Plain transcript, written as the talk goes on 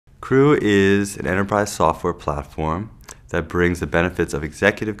Qrew is an enterprise software platform that brings the benefits of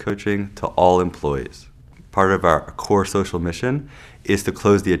executive coaching to all employees. Part of our core social mission is to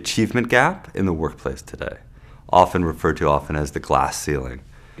close the achievement gap in the workplace today, often referred to as the glass ceiling.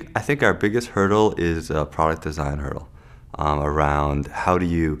 I think our biggest hurdle is a product design hurdle around how do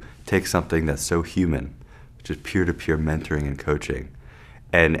you take something that's so human, which is peer-to-peer mentoring and coaching,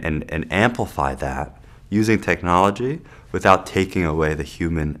 and amplify that using technology without taking away the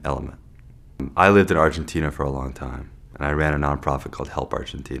human element. I lived in Argentina for a long time, and I ran a nonprofit called Help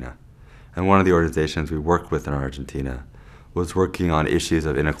Argentina. And one of the organizations we worked with in Argentina was working on issues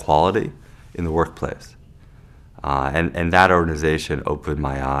of inequality in the workplace. And that organization opened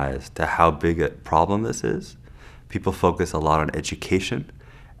my eyes to how big a problem this is. People focus a lot on education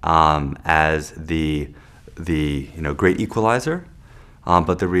as the great equalizer,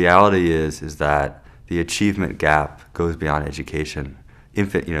 but the reality is that the achievement gap goes beyond education,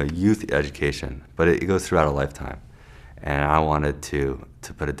 youth education, but it goes throughout a lifetime. And I wanted to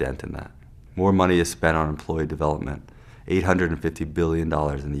put a dent in that. More money is spent on employee development, $850 billion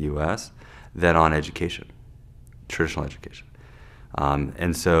in the US, than on education, traditional education.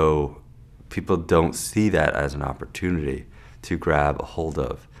 And so people don't see that as an opportunity to grab a hold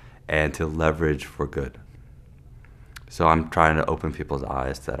of and to leverage for good. So I'm trying to open people's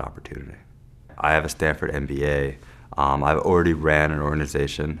eyes to that opportunity. I have a Stanford MBA. I've already ran an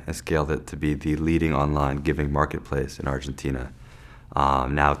organization and scaled it to be the leading online giving marketplace in Argentina,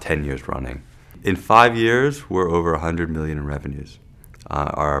 now 10 years running. In 5 years, we're over 100 million in revenues,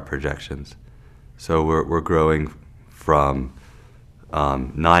 are our projections. So we're growing from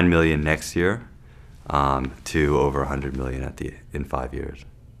 9 million next year to over 100 million in 5 years.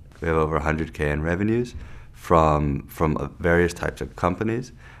 We have over 100K in revenues from various types of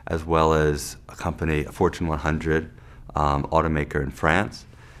companies, as well as a Fortune 100 automaker in France.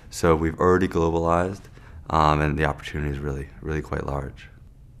 So we've already globalized, and the opportunity is really quite large.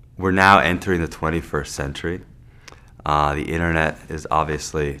 We're now entering the 21st century. The internet is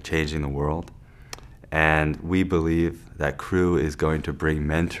obviously changing the world, and we believe that Qrew is going to bring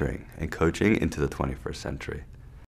mentoring and coaching into the 21st century.